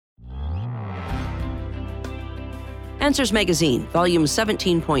Answers Magazine, Volume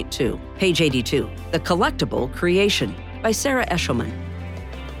 17.2, page 82. The Collectible Creation by Sarah Eshelman.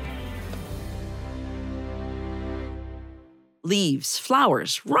 Leaves,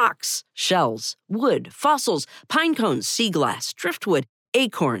 flowers, rocks, shells, wood, fossils, pine cones, sea glass, driftwood,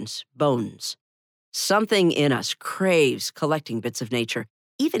 acorns, bones. Something in us craves collecting bits of nature,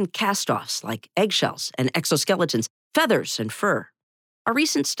 even castoffs like eggshells and exoskeletons, feathers and fur. A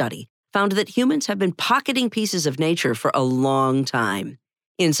recent study found that humans have been pocketing pieces of nature for a long time.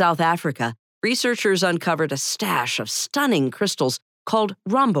 In South Africa, researchers uncovered a stash of stunning crystals called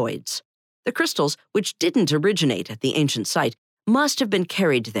rhomboids. The crystals, which didn't originate at the ancient site, must have been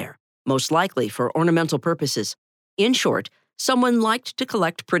carried there, most likely for ornamental purposes. In short, someone liked to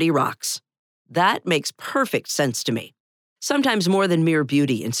collect pretty rocks. That makes perfect sense to me. Sometimes more than mere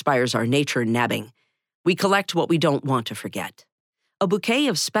beauty inspires our nature nabbing. We collect what we don't want to forget. A bouquet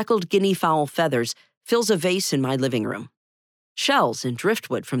of speckled guinea fowl feathers fills a vase in my living room. Shells and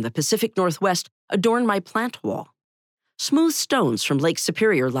driftwood from the Pacific Northwest adorn my plant wall. Smooth stones from Lake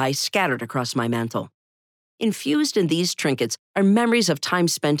Superior lie scattered across my mantel. Infused in these trinkets are memories of time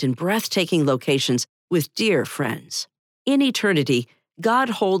spent in breathtaking locations with dear friends. In eternity, God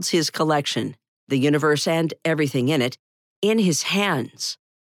holds his collection, the universe and everything in it, in his hands.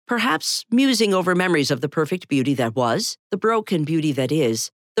 Perhaps musing over memories of the perfect beauty that was, the broken beauty that is,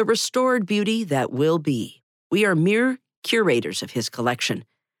 the restored beauty that will be. We are mere curators of his collection,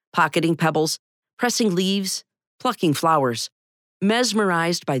 pocketing pebbles, pressing leaves, plucking flowers,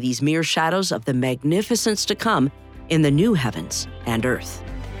 mesmerized by these mere shadows of the magnificence to come in the new heavens and earth.